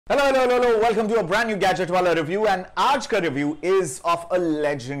Hello. Welcome to a brand new Gadgetwala review, and आज का review is of a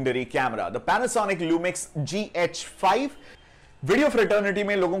legendary camera, the Panasonic Lumix GH5. Video fraternity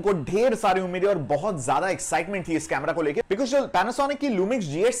में लोगों को ढेर सारी उम्मीदें और बहुत ज्यादा एक्साइटमेंट थी इस कैमरा को लेकर, बिकॉज जो Panasonic की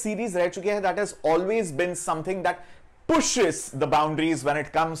Lumix GH सीरीज रह चुकी है, that has always been something that pushes the boundaries when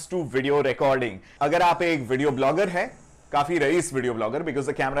it comes to video recording. अगर आप एक वीडियो ब्लॉगर है, काफी rice video blogger, because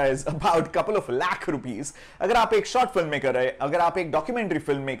the camera is about couple of lakh rupees, अगर आप एक शॉर्ट फिल्म मेकर है, अगर आप एक डॉक्यूमेंट्री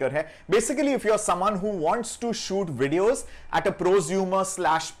फिल्म मेकर है, basically if you are someone who wants to shoot videos at a prosumer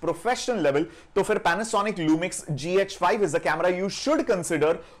slash professional level, तो फिर Panasonic Lumix GH5 is the camera you should consider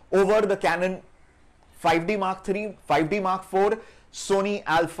over the Canon 5D Mark III, 5D Mark IV, Sony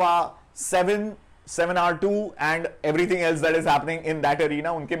Alpha 7, 7R2 and everything else that is happening in that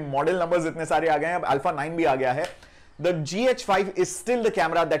arena. उनके model numbers इतने सारे आ गए हैं, अब Alpha 9 भी आ गया है. The GH5 is still the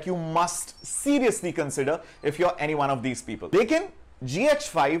camera that you must seriously consider if you're any one of these people. लेकिन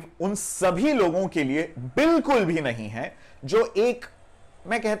GH5 उन सभी लोगों के लिए बिल्कुल भी नहीं है जो एक,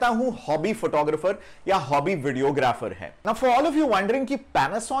 मैं कहता हूं, हॉबी फोटोग्राफर या हॉबी वीडियोग्राफर है. Now for all of you wondering कि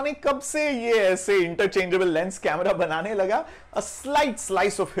Panasonic कब से ये ऐसे इंटरचेंजेबल लेंस कैमरा बनाने लगा, a slight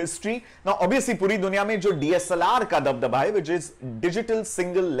slice of history. Now obviously पूरी दुनिया में जो DSLR का दबदबा है, which is digital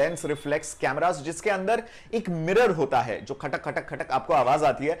single lens reflex cameras, जिसके अंदर एक मिरर होता है जो खटक खटक खटक आपको आवाज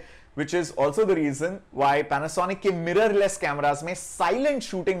आती है, which is also the reason why Panasonic के mirrorless कैमरास में साइलेंट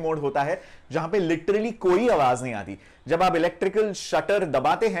शूटिंग मोड होता है, जहां पे लिटरली कोई आवाज नहीं आती. जब आप इलेक्ट्रिकल शटर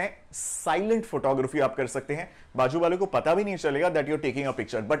दबाते हैं, साइलेंट फोटोग्राफी आप कर सकते हैं, बाजू वाले को पता भी नहीं चलेगा that you're taking a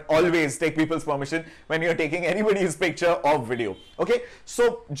picture. But always take people's permission when you're taking anybody's picture or video. Okay, so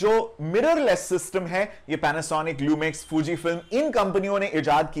जो mirrorless system है, ये Panasonic, Lumix, Fujifilm, इन कंपनियों ने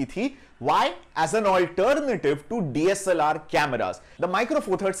इजाद की थी. Why? As an alternative to DSLR cameras. The Micro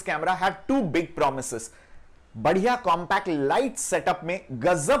Four Thirds camera had two big promises. बढ़िया compact light setup में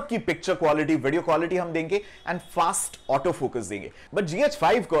गजब की पिक्चर क्वालिटी, वीडियो क्वालिटी हम देंगे एंड फास्ट ऑटो फोकस देंगे. बट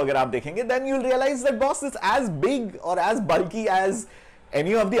GH5 को अगर आप देखेंगे, then you will realise that boss is as big और as bulky as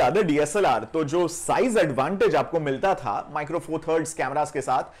any of the other DSLR. तो जो साइज एडवांटेज आपको मिलता था माइक्रो फोर थर्ड्स कैमरास के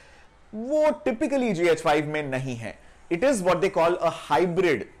साथ, वो टिपिकली GH5 में नहीं है. It is what they call a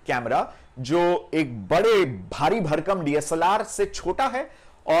hybrid camera, जो एक बड़े भारी भरकम DSLR से छोटा है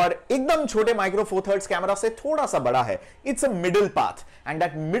और एकदम छोटे माइक्रो फोर थर्ड्स कैमरा से थोड़ा सा बड़ा है. It's a middle path, and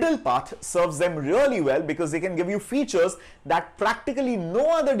that middle path serves them really well because they can give you features that practically no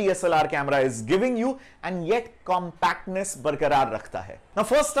other DSLR camera is giving you, and yet compactness बरकरार रखता है. Now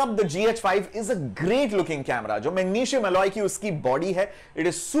first up, the GH5 is a great looking camera. जो magnesium alloy की उसकी body है, it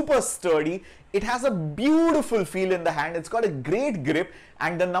is super sturdy. It has a beautiful feel in the hand. It's got a great grip,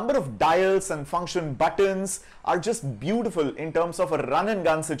 and the number of dials and function buttons are just beautiful in terms of a run and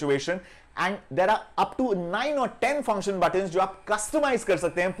gun situation. And there are up to 9 or 10 function buttons जो आप customize कर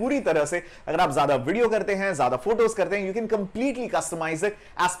सकते हैं पूरी तरह से. अगर आप ज्यादा वीडियो करते हैं, ज्यादा फोटोज करते हैं, you can completely customize it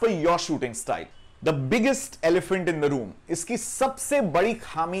as per your shooting style. The biggest elephant in the room, इसकी सबसे बड़ी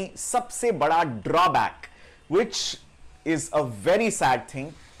खामी, सबसे बड़ा drawback, which is a very sad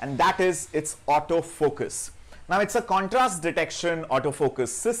thing, and that is its autofocus. Now it's a contrast detection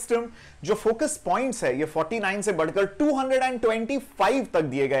autofocus system. जो focus points है, ये 49 से बढ़कर 225 तक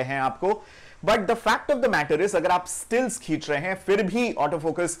दिए गए हैं आपको. But the fact of the matter is, अगर आप stills खींच रहे हैं, फिर भी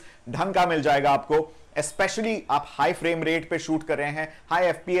autofocus ढंग का मिल जाएगा आपको. Especially आप high frame rate पे shoot कर रहे हैं, high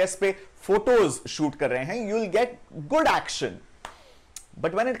FPS पे photos shoot कर रहे हैं, you'll get good action.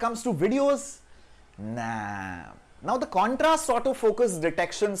 But when it comes to videos, nah. Now the contrast autofocus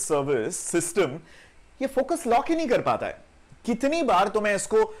detection service system, ये फोकस लॉक ही नहीं कर पाता है. कितनी बार तो मैं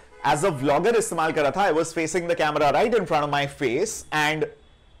इसको एज अ व्लॉगर इस्तेमाल कर रहा था. I was facing the camera right in front of my face and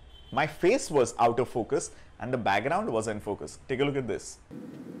my face was out of focus and the background was in focus. Take a look at this.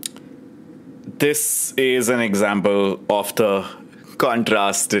 This is an example of the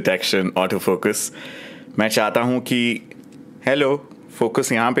contrast detection autofocus. मैं चाहता हूं कि hello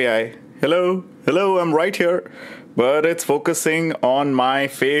focus यहां पे आए. Hello, I'm right here. But it's focusing on my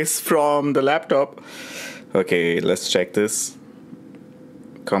face from the laptop. Okay, let's check this.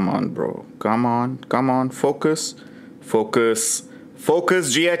 Come on, bro. Come on. Focus.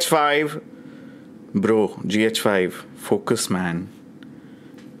 GH5. Bro, GH5. Focus, man.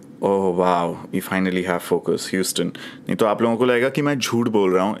 Oh, wow. We finally have focus. Houston. नहीं तो आप लोगों को लगेगा कि मैं झूठ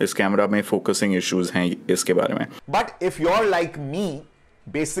बोल रहा हूँ. इस कैमरा में फोकसिंग इश्यूज हैं इसके बारे में. But if you're like me,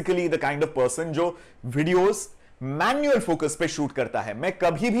 basically the kind of person जो videos मैनुअल फोकस पे शूट करता है, मैं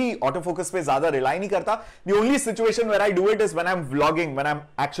कभी भी ऑटो फोकस पे ज्यादा रिलाई नहीं करता. The only situation where I do it is when I am vlogging, when I am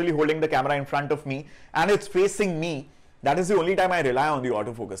actually holding the camera in front of me and it's facing me. That is the only time I rely on the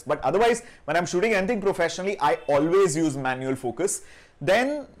autofocus. But otherwise, when I'm shooting anything professionally, I always use manual focus.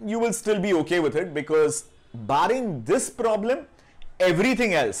 then you will still be okay with it, because barring this problem,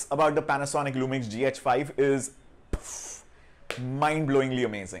 everything else about the Panasonic Lumix GH5 is mind-blowingly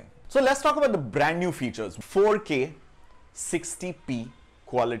amazing. So let's talk about the brand new features. 4K 60p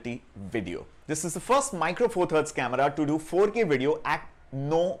quality video. This is the first micro four thirds camera to do 4K video at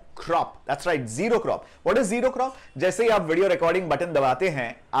no crop. That's right, zero crop. What is zero crop? जैसे ही आप video recording button दबाते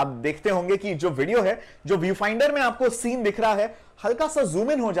हैं, आप देखते होंगे कि जो video है, जो व्यू फाइंडर में आपको सीन दिख रहा है, हल्का सा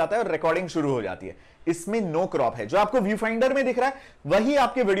जूम इन हो जाता है और रिकॉर्डिंग शुरू हो जाती है. इसमें नो क्रॉप है. जो आपको व्यू फाइंडर में दिख रहा है वही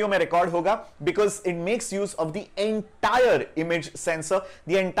आपके वीडियो में रिकॉर्ड होगा, because it makes use of the entire image sensor,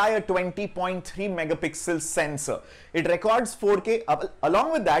 the entire 20.3 megapixel sensor. It records 4K.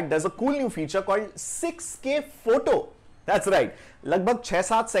 along with that there's a cool new feature called 6K photo. That's right, लगभग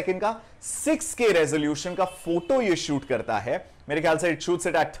 6-7 second का 6K resolution का photo ये shoot करता है. मेरे ख्याल से it shoots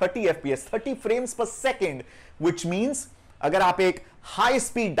it at 30 FPS, 30 frames पर सेकंड, व्हिच मींस अगर आप एक हाई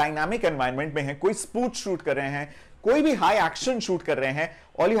स्पीड डायनामिक एनवायरनमेंट में हैं, कोई स्पूट शूट कर रहे हैं, कोई भी हाई एक्शन शूट कर रहे हैं,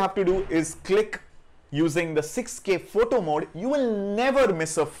 all you have to do is click using the 6K photo mode. You will never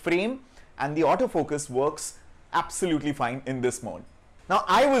miss a frame, and the autofocus works absolutely fine in this mode. Now,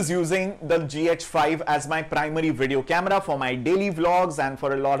 I was using the GH5 as my primary video camera for my daily vlogs and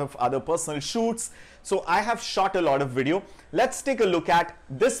for a lot of other personal shoots. So I have shot a lot of video. Let's take a look at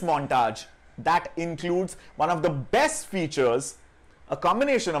this montage that includes one of the best features, a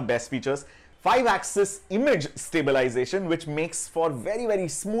combination of best features, 5-axis image stabilization, which makes for very, very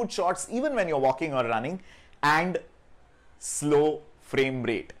smooth shots even when you're walking or running, and slow frame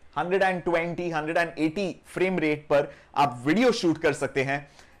rate. 120, 180 frame rate पर आप video shoot कर सकते हैं.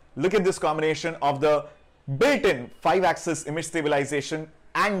 Look at this combination of the built-in 5-axis image stabilization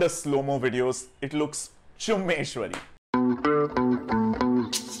and the slow-mo videos. It looks chummeshwari.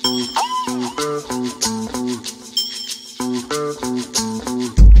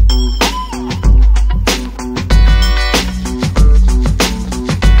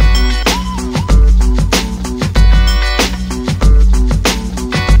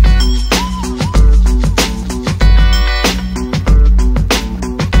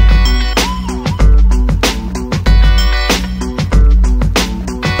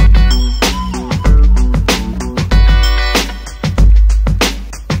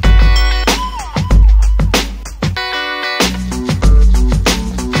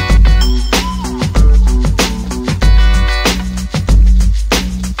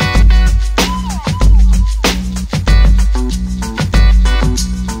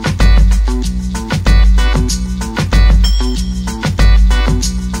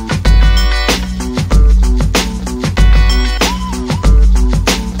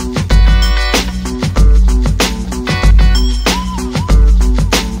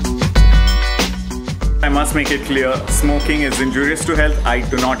 Make it clear, smoking is injurious to health. I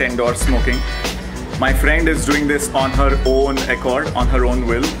do not endorse smoking. My friend is doing this on her own accord, on her own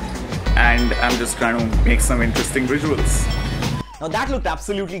will, and I'm just trying to make some interesting visuals. Now that looked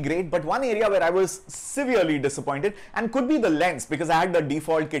absolutely great, but one area where I was severely disappointed, and could be the lens, because I had the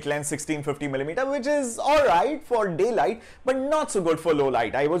default kit lens 1650mm, which is alright for daylight, but not so good for low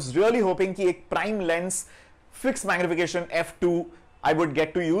light. I was really hoping कि एक prime lens, fixed magnification f2, I would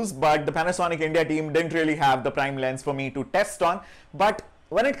get to use, but the Panasonic India team didn't really have the prime lens for me to test on. But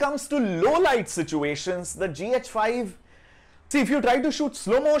when it comes to low light situations, the GH5, see, if you try to shoot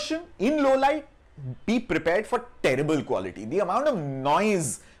slow motion in low light, be prepared for terrible quality. The amount of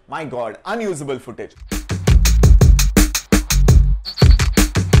noise, my God, unusable footage.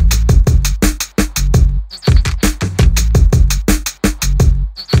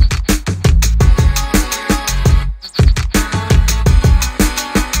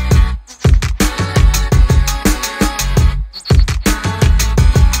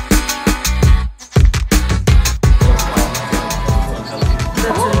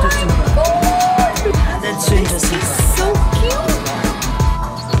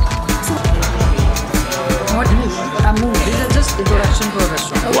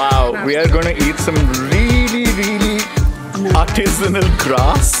 Wow, we are going to eat some really, really artisanal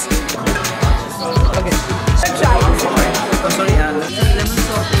grass. Okay. Try this. I'm sorry, lemon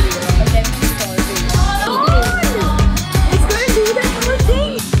salt. It's going to do that whole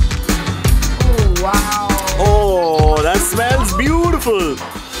thing. Oh, wow. Oh, that smells beautiful.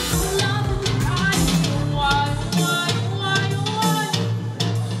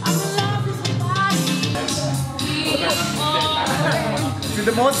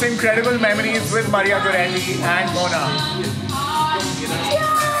 The most incredible memories with Maria Dorelli and Mona.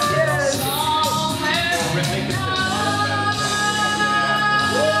 Yes.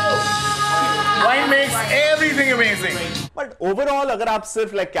 Wine makes everything amazing. But overall अगर आप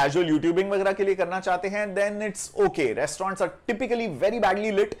सिर्फ like casual YouTubing वगैरह के लिए करना चाहते हैं, then it's okay. Restaurants are typically very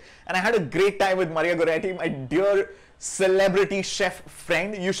badly lit and I had a great time with Maria Goretti, my dear celebrity chef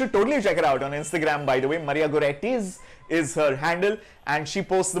friend. You should totally check her out on Instagram, by the way. Maria Goretti's is her handle, and she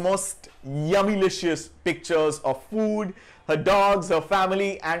posts the most yummylicious pictures of food, her dogs, her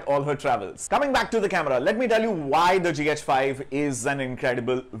family, and all her travels. Coming back to the camera, let me tell you why the GH5 is an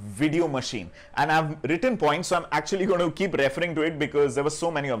incredible video machine. And I've written points, so I'm actually going to keep referring to it because there were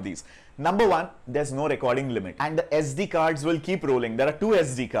so many of these. Number one, there's no recording limit, and the SD cards will keep rolling. There are two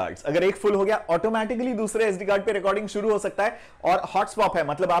SD cards. अगर एक full हो गया, automatically दूसरे SD card पे recording शुरू हो सकता है. और hot swap है,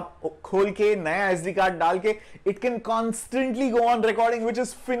 मतलब आप खोल के नया SD card डाल के, it can constantly go on recording, which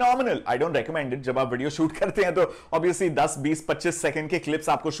is phenomenal. I don't recommend it. जब आप वीडियो शूट करते हैं तो obviously 10, 20, 25 सेकंड के clips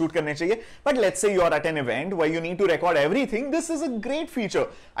आपको शूट करने चाहिए. But let's say you are at an event where you need to record everything. This is a great feature.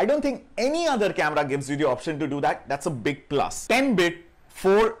 I don't think any other camera gives you the option to do that. That's a big plus. 10-bit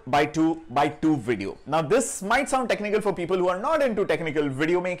 4:2:2 video. Now this might sound technical for people who are not into technical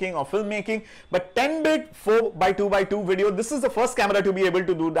video making or filmmaking, but 10-bit 4:2:2 video, this is the first camera to be able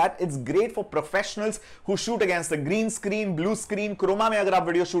to do that. It's great for professionals who shoot against the green screen, blue screen, chroma में अगर आप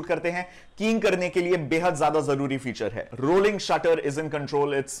video shoot करते हैं, keying करने के लिए बेहद ज्यादा जरूरी फीचर है. Rolling shutter is in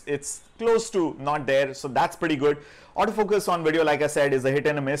control. It's close to not there, so that's pretty good. Autofocus on video, like I said, is a hit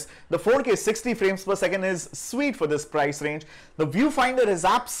and a miss. The 4K 60 frames per second is sweet for this price range. The viewfinder is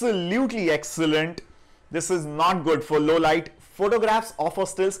absolutely excellent. This is not good for low light photographs or for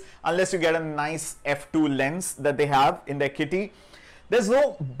stills unless you get a nice f2 lens that they have in their kitty. There's no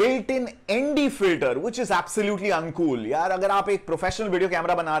built-in ND filter, which is absolutely uncool. यार अगर आप एक professional video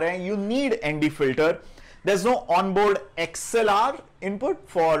camera बना रहे हैं, you need ND filter. There's no onboard XLR input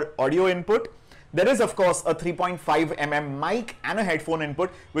for audio input. There is of course a 3.5 mm mic and a headphone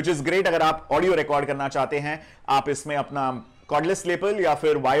input, which is great अगर आप audio record करना चाहते हैं. आप इसमें अपना cordless lapel या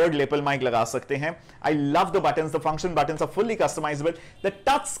फिर wired lapel mic लगा सकते हैं. I love the buttons. The function buttons are fully customizable. The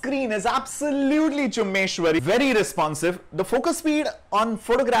touch screen is absolutely chummeshwari. Very responsive. The focus speed on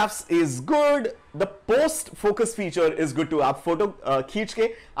photographs is good. The post focus feature is good too. आप photo खींच के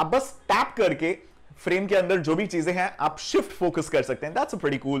आप बस tap करके frame के अंदर जो भी चीजें हैं आप शिफ्ट फोकस कर सकते हैं. That's a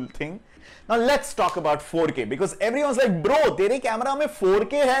pretty cool thing. Now let's talk about 4K because everyone's like, bro, तेरे कैमरा में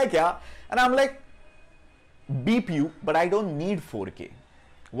 4K है क्या? And I'm like, beep you, but I don't need 4K.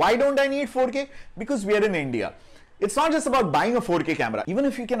 Why don't I need 4K? Because we are in India. It's not just about buying a 4K camera. Even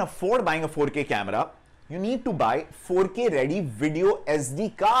if you can afford buying a 4K camera, you need to buy 4K ready video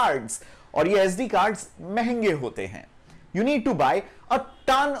SD cards. और ये SD cards महंगे होते हैं. You need to buy a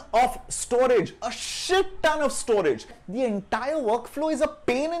ton of storage, a shit ton of storage. The entire workflow is a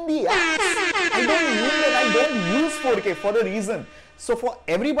pain in the ass. I don't need and I don't use 4K for a reason. So for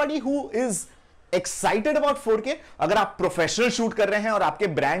everybody who is excited about 4K, अगर आप professional shoot कर रहे हैं और आपके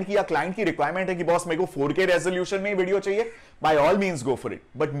brand की या client की रिक्वायरमेंट है कि बॉस मेरे को 4K रेजोल्यूशन में वीडियो चाहिए, by all means go for it.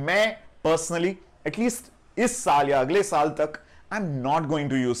 But मैं पर्सनली एटलीस्ट इस साल या अगले साल तक I'm not going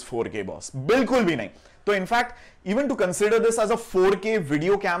to use 4K boss. बिल्कुल भी नहीं. तो in fact even to consider this as a 4K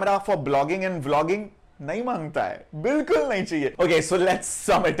video camera for blogging and vlogging नहीं मांगता है, बिल्कुल नहीं चाहिए. Okay, so let's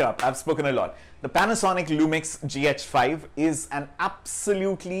some it up. I have spoken a lot. The Panasonic Lumix GH5 is an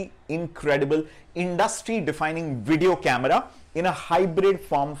absolutely incredible industry-defining video camera in a hybrid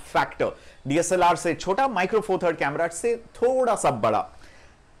form factor. DSLR से छोटा, Micro Four Third camera से थोड़ा सा बड़ा.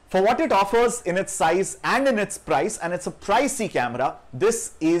 For what it offers in its size and in its price, and it's a pricey camera,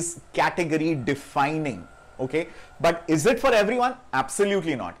 this is category defining. Okay, but is it for everyone?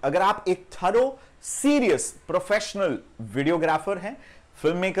 Absolutely not. अगर आप एक thorough, serious, professional videographer हैं,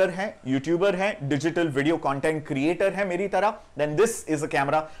 filmmaker हैं, YouTuber हैं, digital video content creator हैं मेरी तरह, then this is a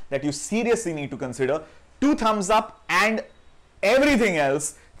camera that you seriously need to consider. 2 thumbs up and everything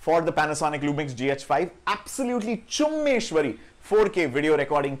else for the Panasonic Lumix GH5. Absolutely chummeshwari 4K video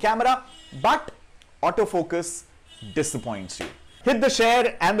recording camera, but autofocus disappoints you. Hit the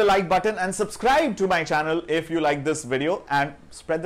share and the like button and subscribe to my channel if you like this video and spread the